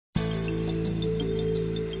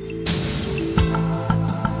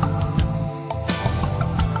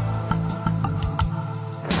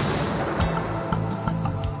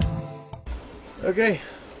Okay.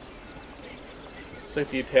 It's like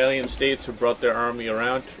the Italian states have brought their army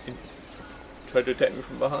around and tried to attack me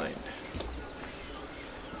from behind.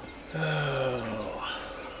 Oh,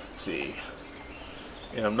 let's see.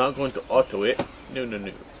 And I'm not going to auto it. No, no,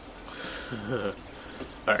 no.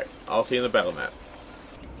 Alright, I'll see you in the battle map.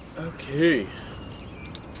 Okay.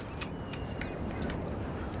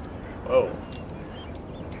 Oh.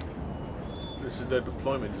 This is the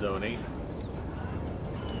deployment zone, eh?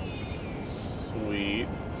 Sweet.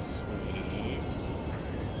 Sweet.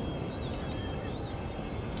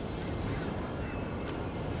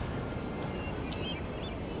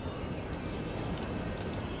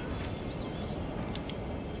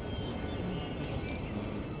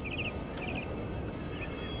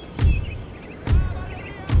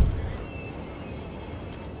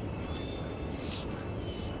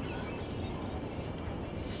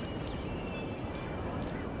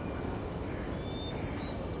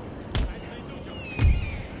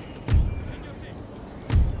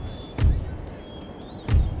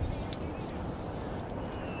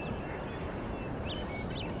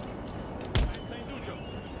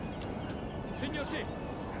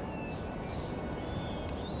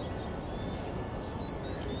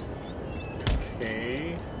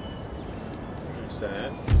 Okay. There's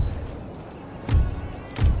that.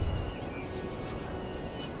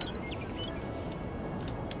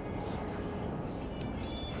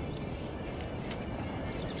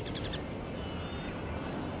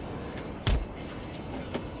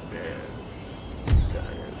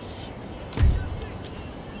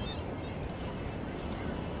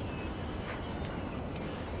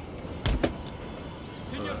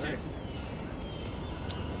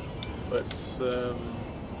 Let's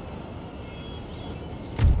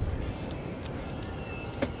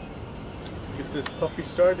get this puppy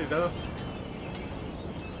started, huh?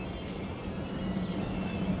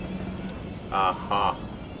 Aha.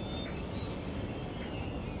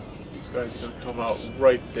 These guys are gonna come out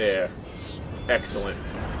right there. Excellent.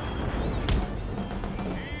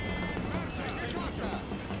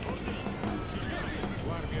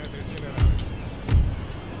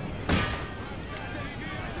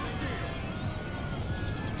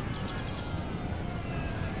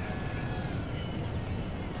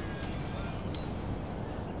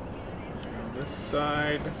 This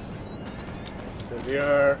side, there they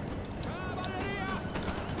are.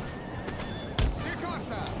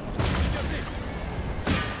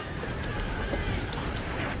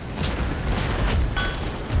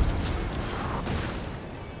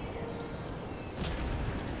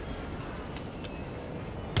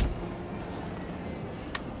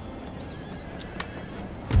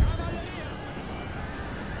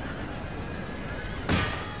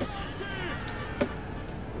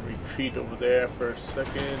 Retreat over there for a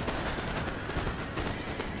second.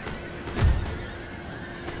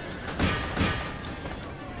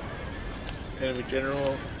 Enemy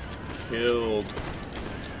general killed.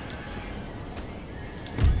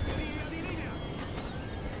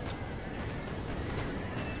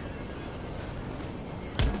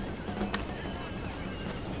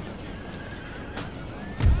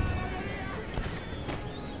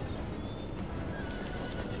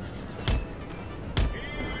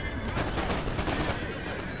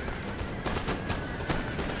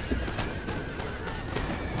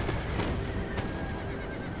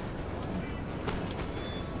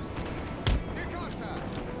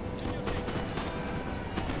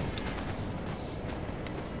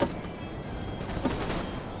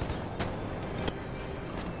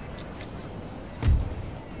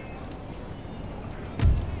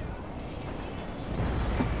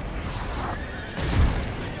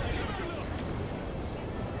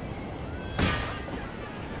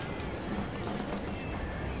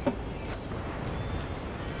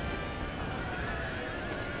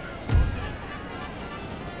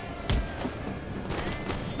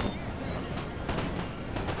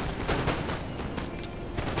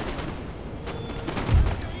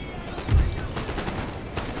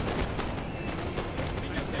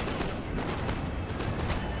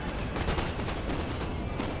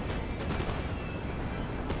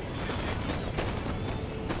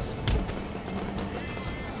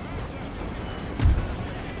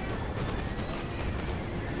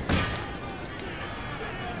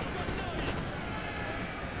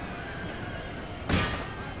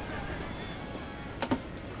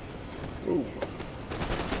 Ooh.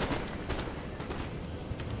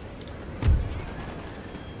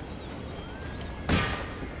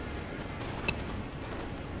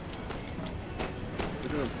 We're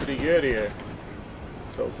doing pretty good here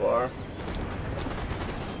so far.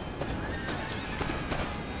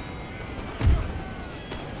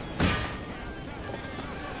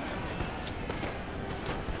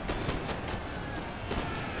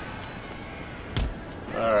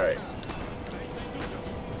 Alright.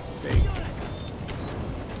 Think.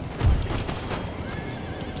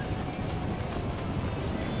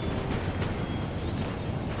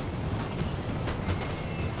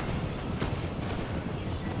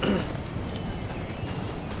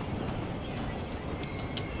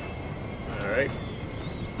 Alright.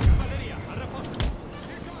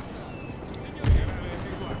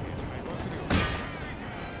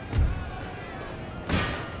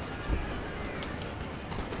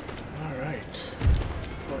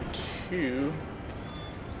 Two.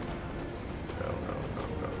 No.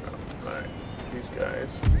 Alright, these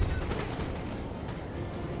guys.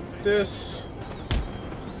 This.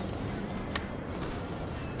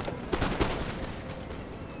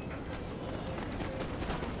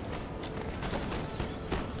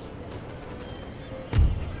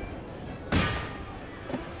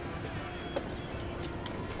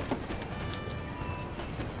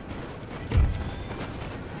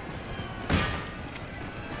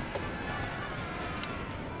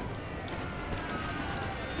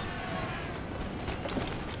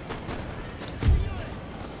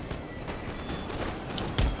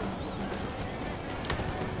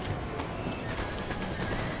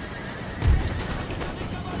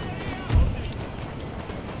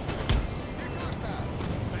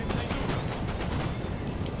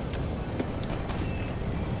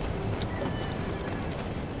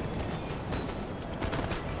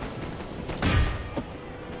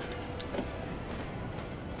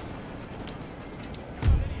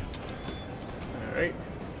 Alright,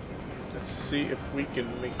 let's see if we can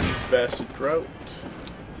make these bastards rout.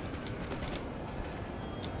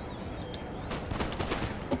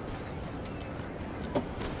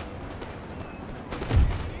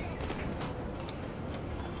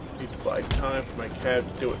 Need to buy time for my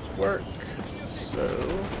cab to do its work,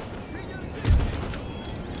 so...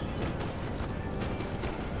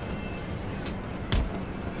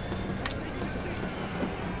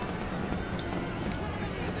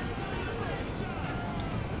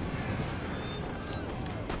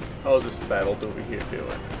 How's this battle over here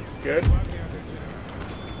doing? Good?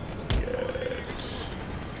 Good.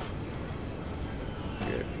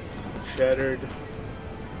 Good. Shattered.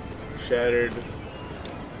 Shattered.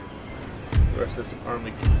 The rest of this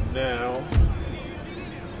army can now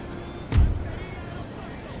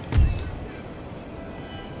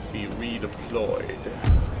be redeployed.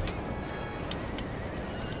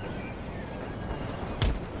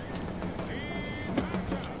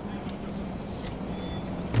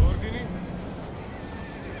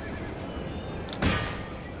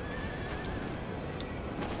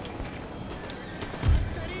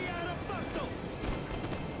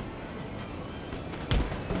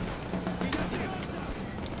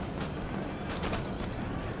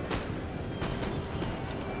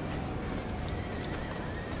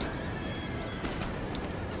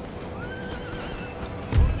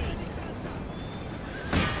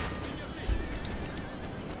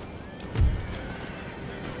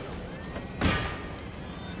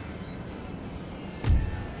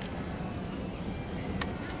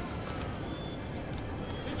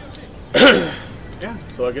 Yeah,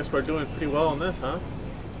 so I guess we're doing pretty well on this, huh?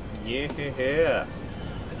 Yeah.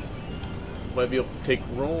 Might be able to take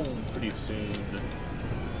Rome pretty soon.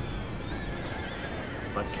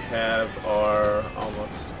 My calves are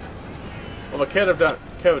almost... Well, my calves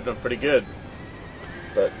have done pretty good.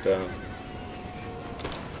 But,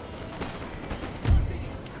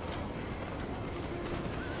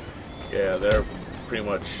 yeah, they pretty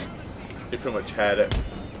much had it.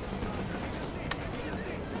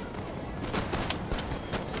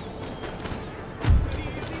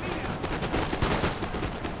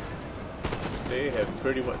 They have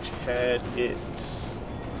pretty much had it.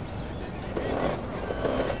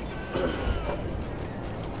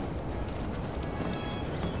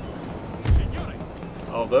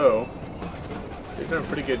 Although, they've done a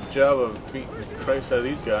pretty good job of beating the Christ out of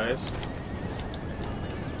these guys.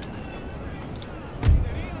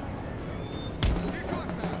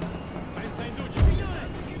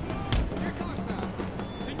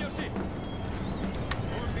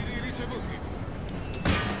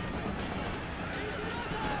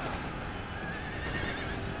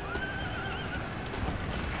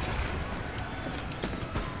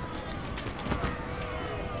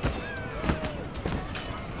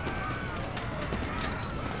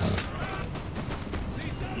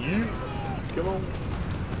 You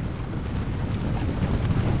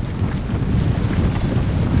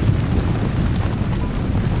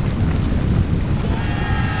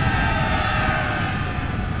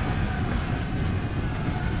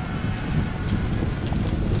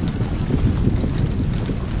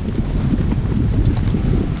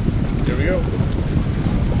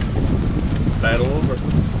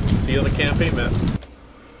campaign map.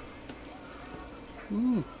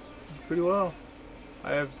 Ooh, pretty well.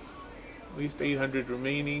 I have at least 800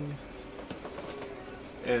 remaining,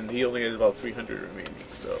 and he only has about 300 remaining,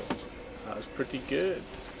 so that was pretty good.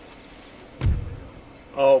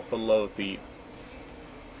 Oh, for love of Pete.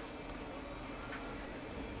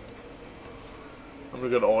 I'm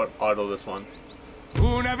gonna go to auto this one.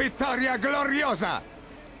 Una vittoria gloriosa!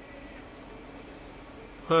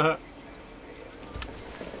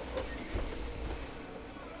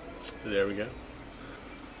 There we go.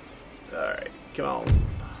 Alright, come on.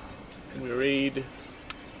 Enemy raid.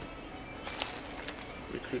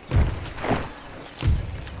 Recruit.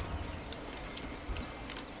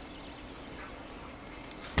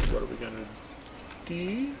 What are we gonna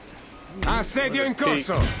do? Assedio in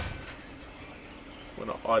corso! I'm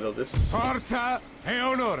gonna auto this. Forza e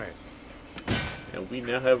onore! And we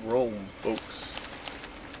now have Rome, folks.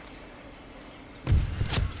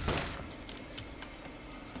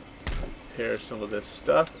 Repair some of this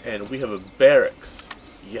stuff, and we have a barracks.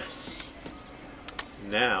 Yes.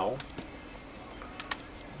 Now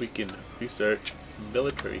we can research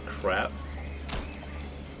military crap.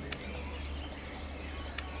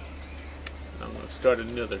 I'm gonna start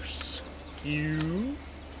another SKU.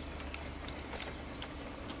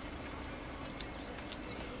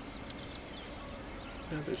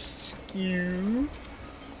 Another SKU.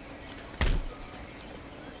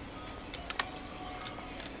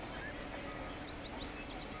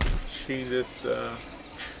 Change this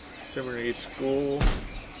seminary school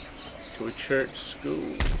to a church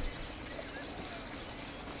school.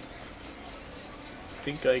 I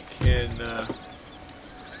think I can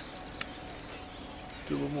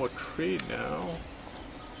do a little more trade now.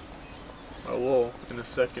 I will in a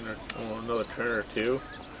second, or another turn or two.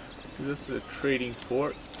 This is a trading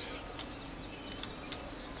port.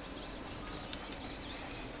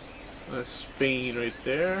 That's Spain right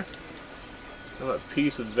there. I'm at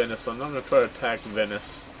peace with Venice, so I'm not going to try to attack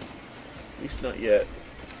Venice. At least not yet.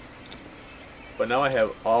 But now I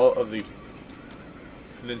have all of the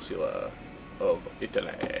peninsula of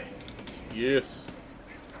Italy. Yes.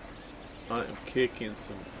 I am kicking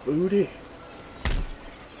some booty.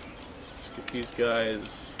 Let's get these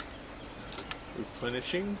guys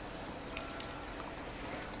replenishing.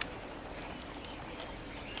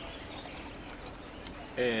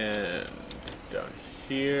 And down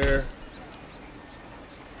here,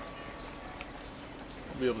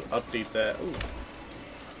 I'll be able to update that. Ooh.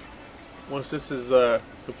 Once this is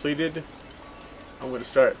completed, I'm going to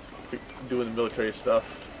start doing the military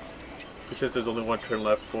stuff. Since there's only one turn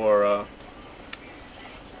left for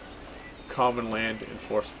common land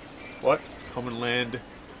enforcement. What? Common land?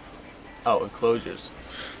 Oh, enclosures.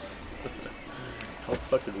 How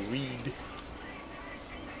fucking read.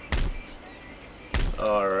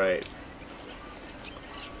 Alright.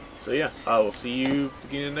 So yeah, I will see you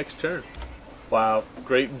beginning of next turn. Wow,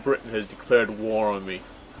 Great Britain has declared war on me.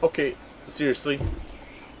 Okay, seriously?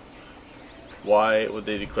 Why would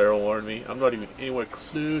they declare war on me? I'm not even anywhere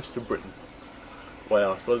close to Britain.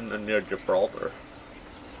 Well, I suppose I'm near Gibraltar.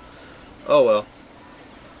 Oh well.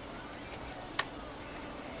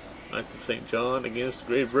 Knights of St. John against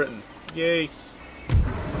Great Britain. Yay!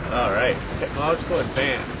 Alright, technological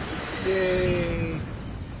advance. Yay!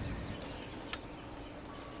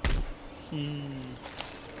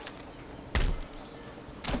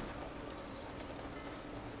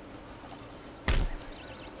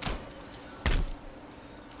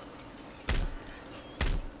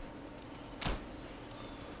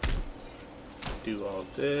 Do all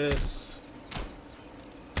this.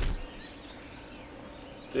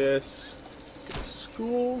 This. Get a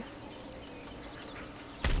school.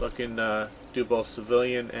 Fucking do both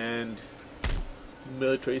civilian and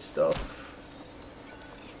military stuff.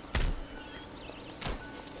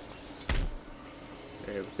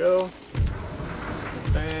 There we go.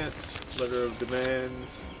 Advance. Letter of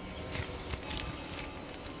demands.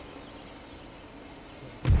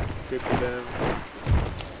 Good for them.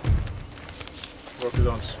 Workers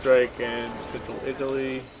on strike in central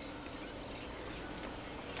Italy.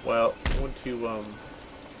 Well, I want to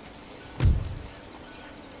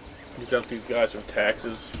exempt these guys from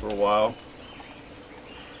taxes for a while.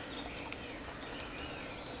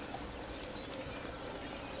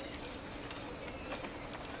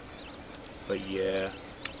 But yeah,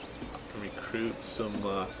 I can recruit some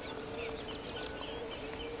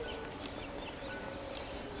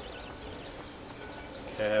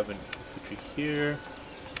cav and infantry here.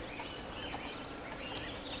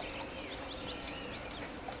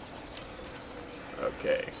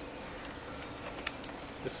 Okay.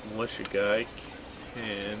 This militia guy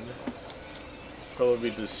can probably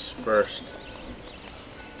be dispersed.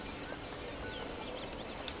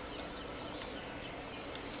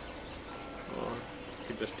 Or I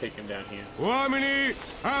could just take him down here. Uomini,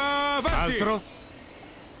 avanti! Altro?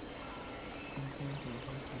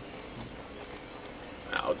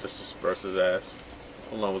 I'll just disperse his ass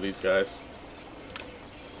along with these guys.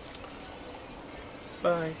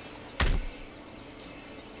 Bye.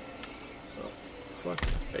 Oh, come on.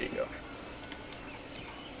 There you go.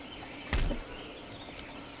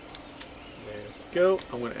 There we go.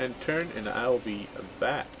 I'm going to end turn and I'll be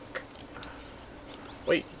back.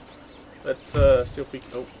 Wait. Let's see if we can...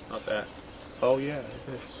 Oh, not that. Oh yeah,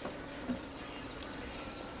 this.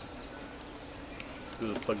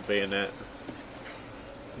 Do the plug bayonet.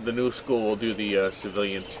 The new school will do the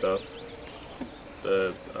civilian stuff.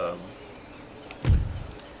 The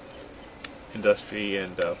industry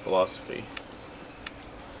and philosophy.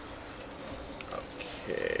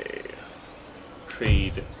 Okay.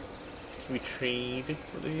 Trade. Can we trade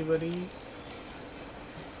with anybody?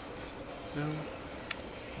 No?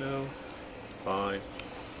 No? Fine.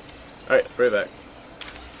 Alright, right back.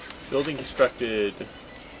 Building constructed.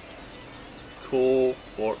 Cool.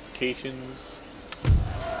 Fortifications.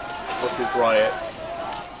 Workers riot.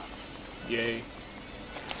 Yay.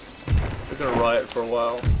 They're gonna riot for a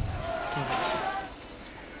while.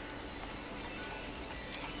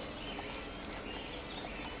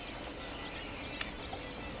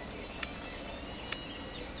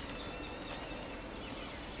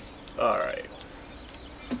 Alright.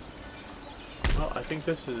 Well, I think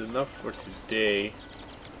this is enough for today.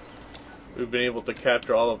 We've been able to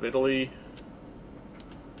capture all of Italy.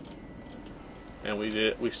 And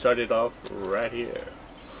we started off right here.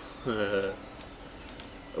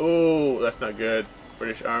 Oh, that's not good.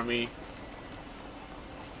 British Army.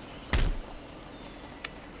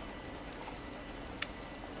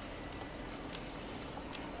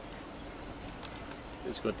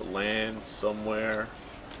 It's going to land somewhere.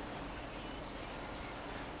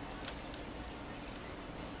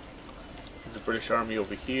 There's a British Army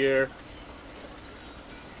over here.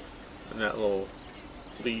 And that little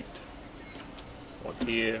fleet. One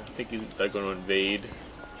here. I think they're going to invade.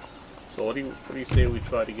 So what do you say we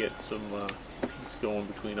try to get some peace going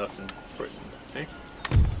between us and Britain? Eh?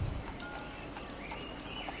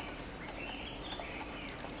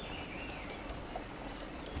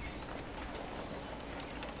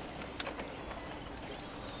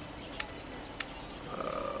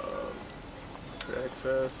 For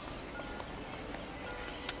access.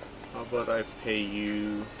 How about I pay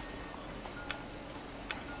you?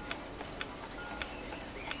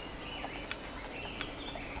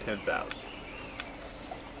 $10,000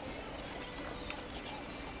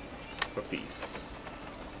 for peace.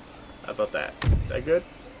 How about that? Is that good?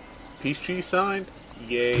 Peace treaty signed?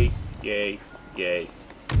 Yay, yay, yay.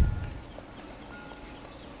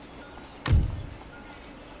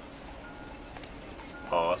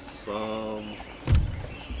 Awesome.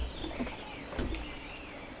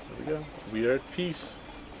 There we go. We are at peace.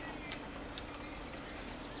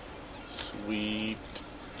 Sweet.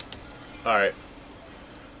 Alright.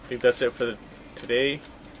 I think that's it for today.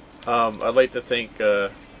 I'd like to thank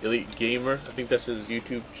Elite Gamer, I think that's his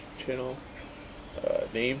YouTube channel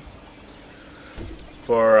name,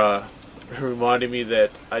 for reminding me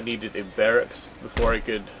that I needed a barracks before I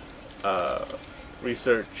could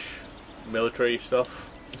research military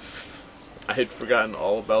stuff. I had forgotten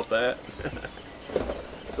all about that.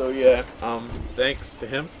 So yeah, thanks to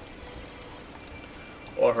him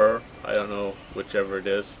or her, I don't know, whichever it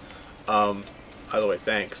is. Either way,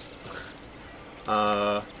 thanks.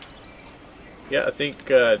 Yeah, I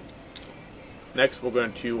think next we're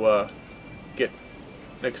going to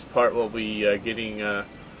next part we'll be getting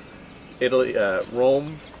Italy,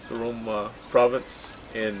 Rome, the Rome province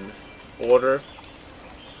in order.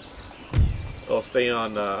 I'll stay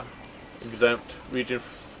on exempt region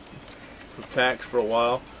from tax for a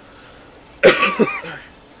while.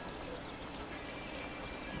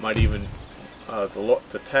 Might even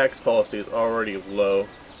the tax policy is already low,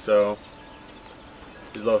 so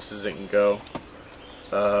as low as it can go.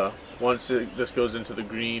 Once this goes into the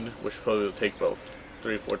green, which probably will take about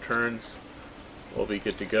 3 or 4 turns, we'll be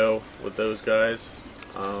good to go with those guys.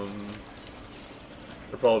 There'll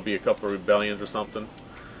probably be a couple of rebellions or something.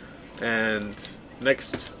 And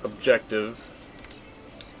next objective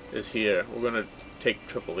is here. We're going to take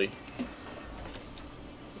Tripoli.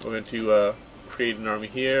 We're going to create an army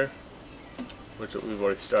here, which we've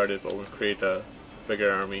already started, but we'll create a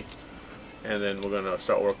bigger army, and then we're going to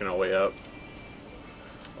start working our way up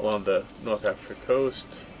along the North Africa coast,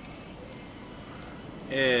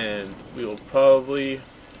 and we will probably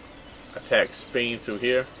attack Spain through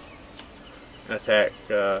here, and attack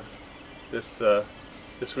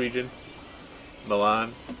this region,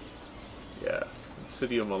 Milan. Yeah, the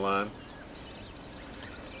city of Milan.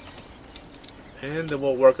 And then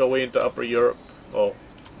we'll work our way into Upper Europe, well,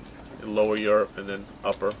 Lower Europe, and then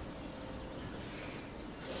Upper.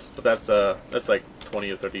 But that's like 20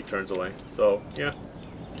 or 30 turns away. So yeah,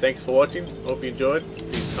 thanks for watching. Hope you enjoyed.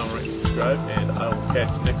 Please comment, rate, subscribe, and I will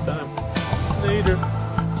catch you next time. Later.